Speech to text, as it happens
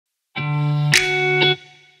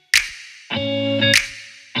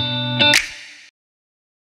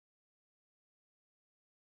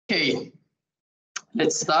Okay,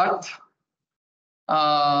 let's start.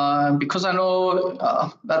 Because I know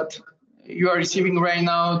that you are receiving right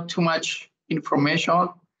now too much information,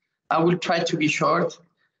 I will try to be short.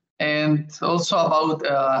 And also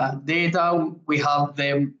about data, we have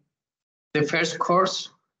the first course,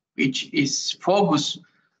 which is focused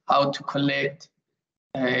how to collect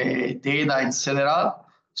data, etc.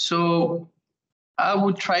 So I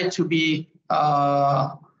would try to be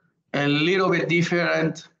a little bit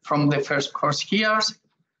different from the first course here.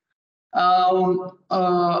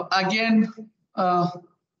 Again,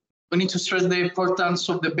 we need to stress the importance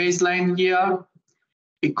of the baseline year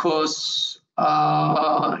because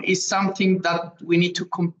it's something that we need to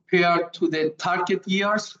compare to the target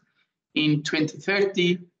years in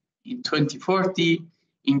 2030, in 2040,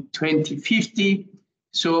 in 2050.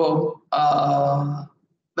 So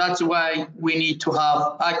that's why we need to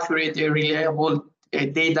have accurate and reliable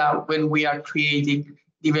data when we are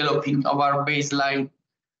developing our baseline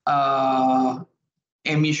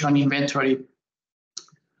emission inventory.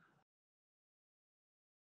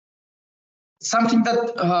 Something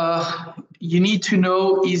that you need to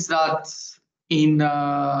know is that in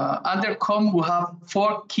Undercom we have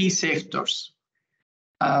 4 key sectors,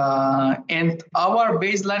 and our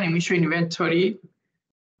baseline emission inventory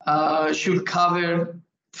should cover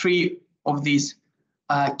 3 of these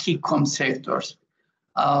key sectors.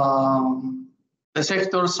 The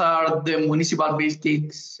sectors are the municipal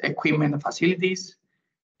buildings, equipment and facilities,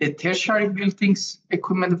 the tertiary buildings,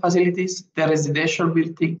 equipment and facilities, the residential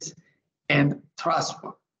buildings, and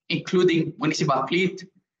transport, including municipal fleet,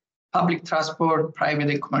 public transport, private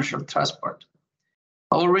and commercial transport.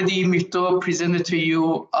 Already Mirto presented to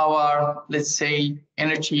you our, let's say,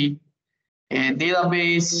 energy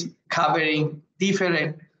database covering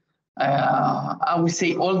different, I would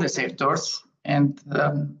say, all the sectors. And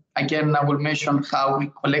again, I will mention how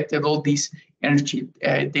we collected all these energy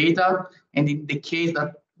data. And in the case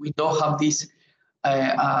that we don't have this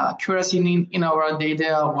accuracy in our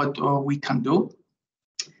data, what we can do.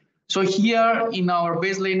 So here in our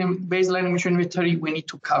baseline emission inventory, we need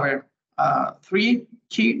to cover 3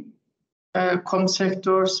 key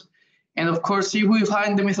sectors. And of course, if we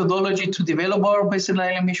find the methodology to develop our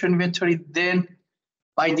baseline emission inventory, then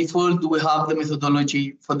by default, we have the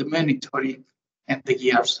methodology for the monitoring and the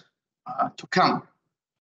years to come.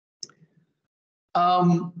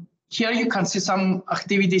 Here you can see some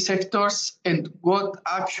activity sectors and what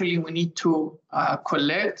actually we need to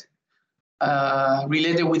collect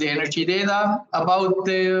related with the energy data. About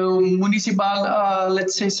the municipal,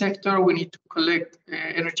 let's say, sector, we need to collect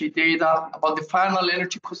energy data about the final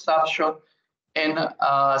energy consumption and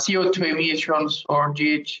CO2 emissions or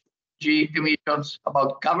GHG emissions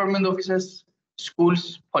about government offices,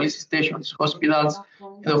 schools, police stations, hospitals,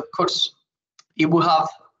 and of course, if we have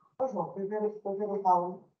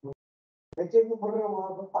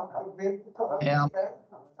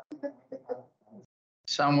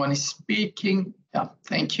someone is speaking. Yeah,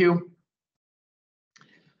 thank you.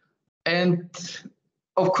 And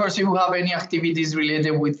of course, if you have any activities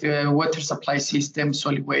related with water supply system,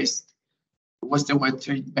 solid waste, wastewater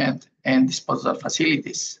treatment, and disposal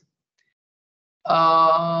facilities.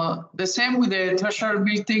 The same with the tertiary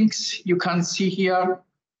buildings. You can see here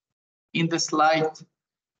in the slide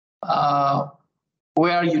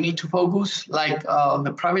where you need to focus, like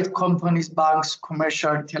the private companies, banks,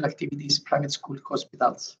 commercial retail activities, private school,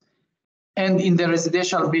 hospitals. And in the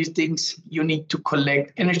residential buildings, you need to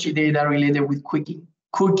collect energy data related with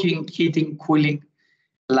cooking, heating, cooling,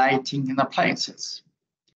 lighting, and appliances.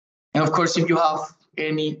 And of course, if you have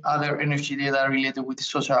any other energy data related with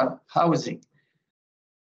social housing.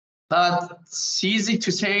 That's easy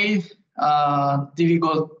to say,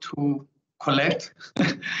 difficult to collect,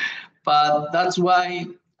 but that's why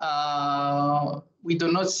we do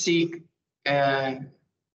not seek a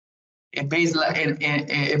baseline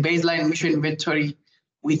emission inventory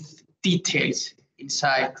with details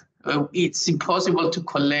inside. It's impossible to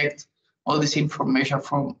collect all this information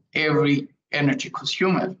from every energy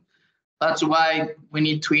consumer. That's why we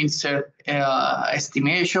need to insert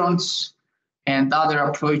estimations and other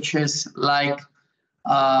approaches like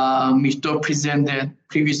Mirto presented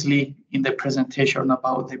previously in the presentation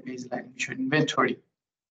about the baseline emission inventory.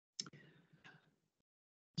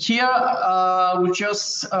 Here, we'll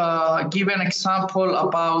just give an example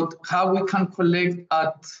about how we can collect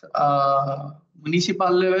at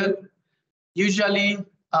municipal level. Usually,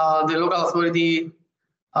 the local authority,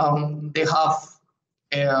 they have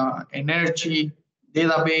an energy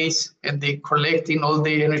database and they're collecting all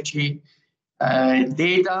the energy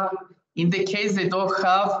data. In the case they don't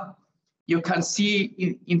have, you can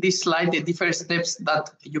see in this slide the different steps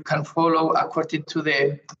that you can follow according to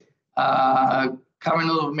the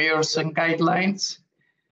Council of Mayors and guidelines.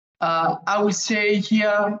 I would say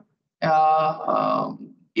here,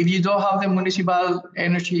 if you don't have the municipal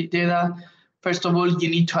energy data, first of all, you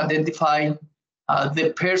need to identify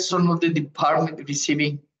the person of the department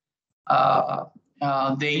receiving the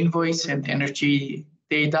invoice and energy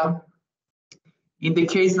data. In the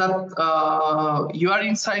case that you are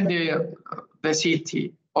inside the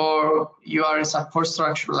city or you are a support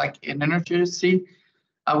structure like an energy agency,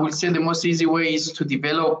 I would say the most easy way is to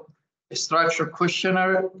develop a structured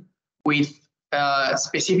questionnaire with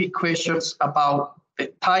specific questions about the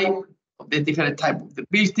type of the different type of the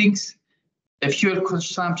buildings, the fuel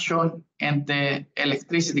consumption, and the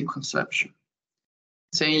electricity consumption.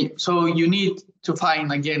 So you need to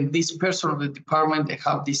find, again, this person of the department and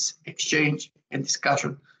have this exchange and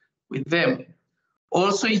discussion with them.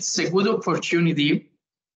 Also, it's a good opportunity,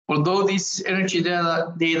 although this energy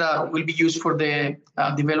data will be used for the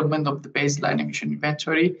development of the baseline emission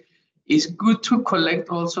inventory, it's good to collect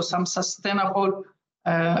also some sustainable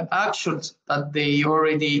actions that they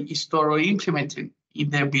already store or implemented in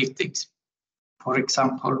their buildings. For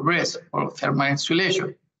example, RES or thermal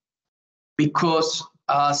insulation, because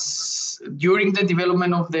during the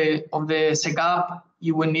development of the SECAP,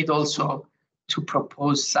 you will need also to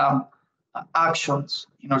propose some actions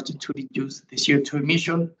in order to reduce the CO2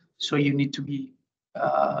 emission. So you need to be,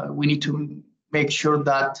 we need to make sure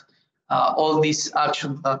that all these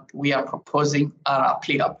actions that we are proposing are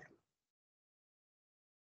applicable.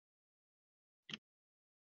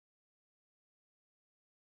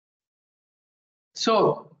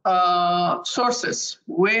 So sources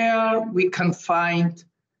where we can find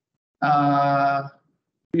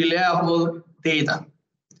reliable data.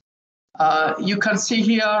 You can see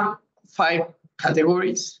here 5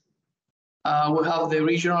 categories. We have the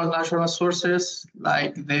regional national sources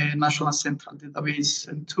like the National Central Database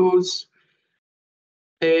and Tools,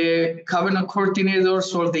 the cabinet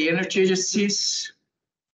coordinators or the energy agencies.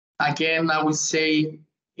 Again, I would say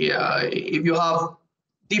if you have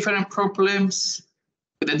different problems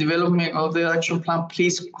with the development of the action plan,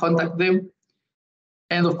 please contact them.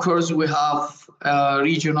 And of course, we have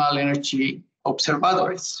regional energy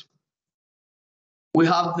observatories. We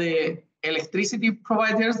have the electricity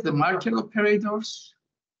providers, the market operators,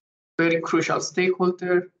 very crucial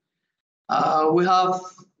stakeholder.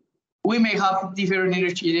 We may have different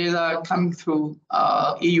energy data coming through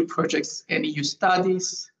EU projects and EU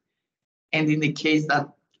studies. And in the case that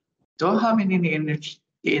we don't have any energy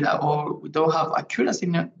data or we don't have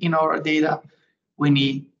accuracy in our data, we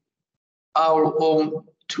need our own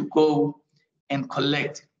to go and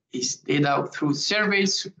collect this data through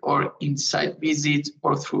surveys or in-site visits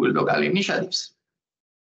or through local initiatives.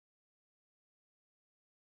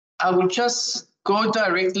 I will just go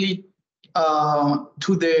directly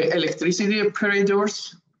to the electricity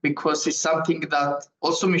operators because it's something that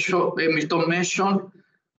also Michelle mentioned.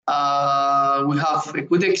 We have a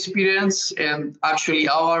good experience, and actually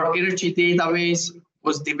our energy database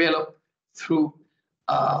was developed through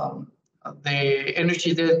the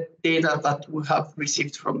energy data that we have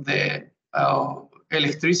received from the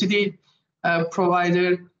electricity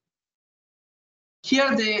provider.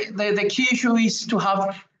 Here, the key issue is to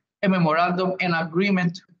have a memorandum and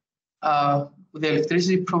agreement with the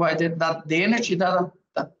electricity provider that the energy data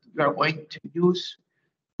that we are going to use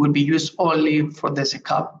will be used only for the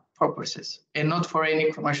SECAP purposes and not for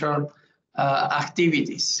any commercial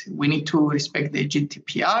activities. We need to respect the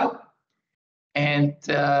GDPR, and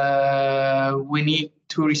we need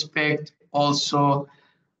to respect also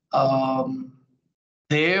the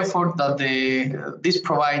effort that this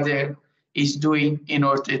provider is doing in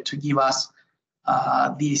order to give us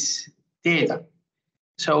this data.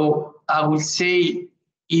 So I would say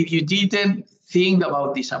if you didn't think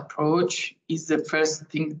about this approach, is the first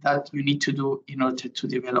thing that you need to do in order to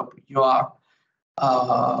develop your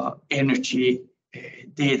energy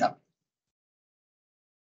data.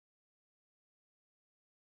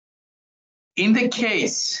 In the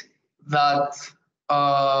case that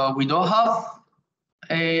we don't have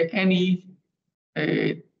any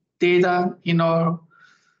data in our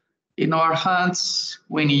hands,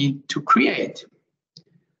 we need to create.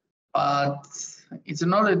 But it's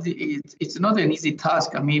not an easy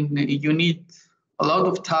task. I mean, you need a lot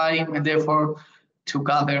of time and therefore to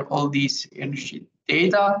gather all these energy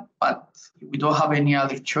data, but we don't have any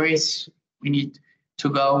other choice. We need to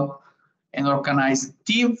go and organize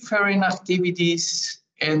different activities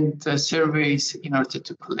and surveys in order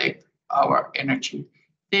to collect our energy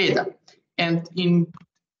data. And in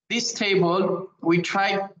this table, we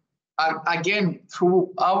try again,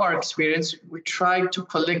 through our experience, we try to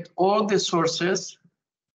collect all the sources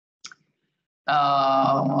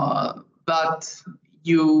that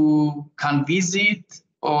you can visit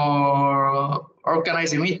or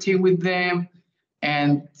organize a meeting with them.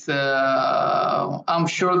 And I'm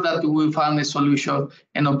sure that we will find a solution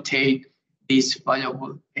and obtain this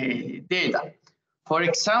valuable data. For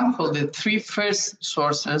example, the three first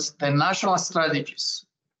sources, the national strategies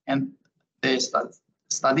and the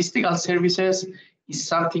statistical services, is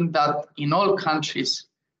something that in all countries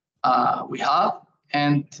we have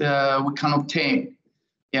and we can obtain.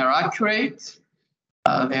 They are accurate,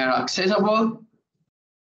 they are accessible,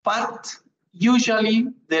 but usually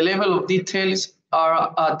the level of details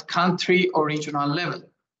are at country or regional level.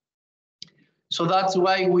 So that's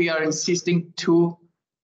why we are insisting to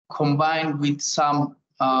combine with some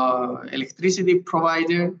electricity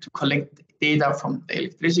provider to collect data from the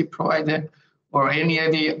electricity provider or any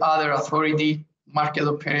other authority, market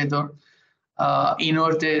operator, in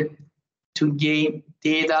order to gain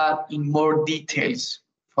data in more details.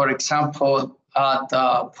 For example, at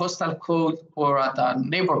the postal code or at the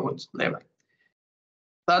neighborhood level.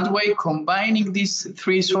 That way, combining these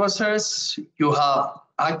three sources, you have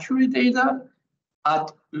accurate data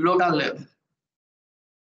at local level.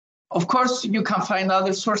 Of course, you can find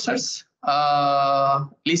other sources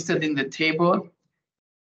listed in the table.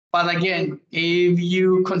 But again, if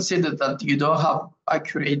you consider that you don't have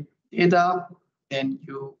accurate data, then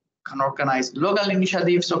you can organize local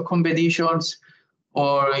initiatives or competitions,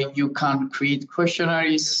 or you can create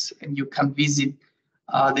questionnaires and you can visit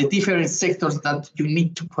the different sectors that you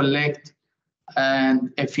need to collect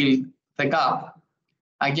and fill the gap.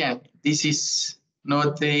 Again, this is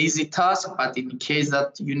not the easy task, but in case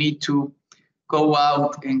that you need to go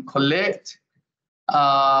out and collect,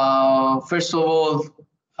 first of all,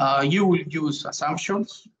 you will use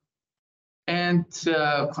assumptions and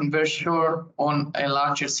conversion on a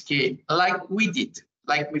larger scale, like we did,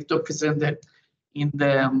 like we've presented in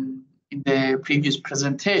the previous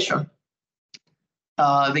presentation.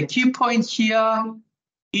 The key point here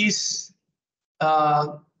is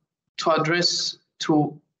to address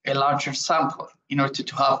to a larger sample in order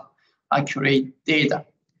to have accurate data.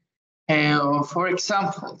 For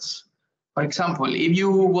example, if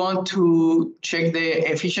you want to check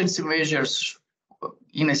the efficiency measures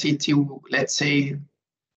in a city, let's say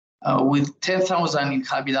with 10,000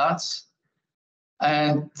 inhabitants,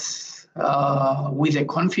 and with a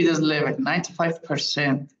confidence level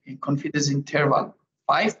 95%, a confidence interval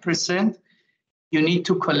 5%, you need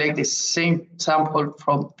to collect the same sample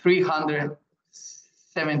from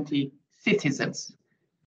 370 citizens.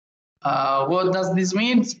 What does this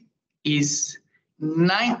mean? Is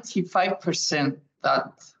 95%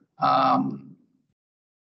 that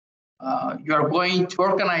you are going to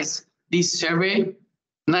organize this survey,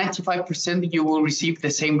 95% you will receive the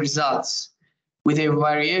same results with a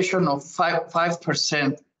variation of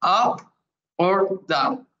 5% up or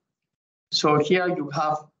down. So here you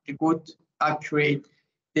have a good, accurate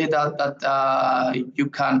data that you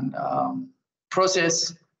can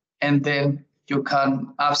process, and then you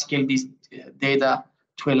can upscale this data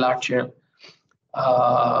to a larger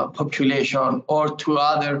population or to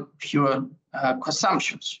other fuel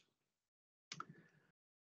consumptions.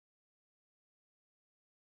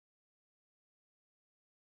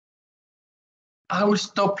 I will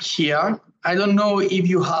stop here. I don't know if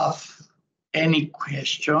you have any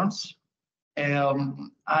questions.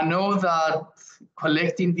 I know that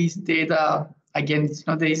collecting this data, again, it's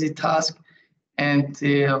not an easy task. And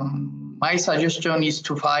my suggestion is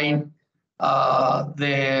to find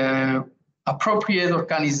the appropriate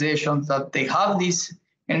organizations that they have this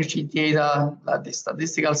energy data, like the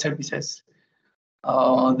statistical services,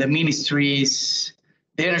 the ministries,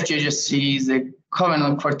 the energy agencies, the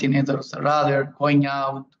covenant coordinators, rather going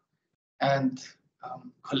out and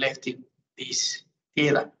collecting this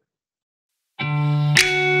data.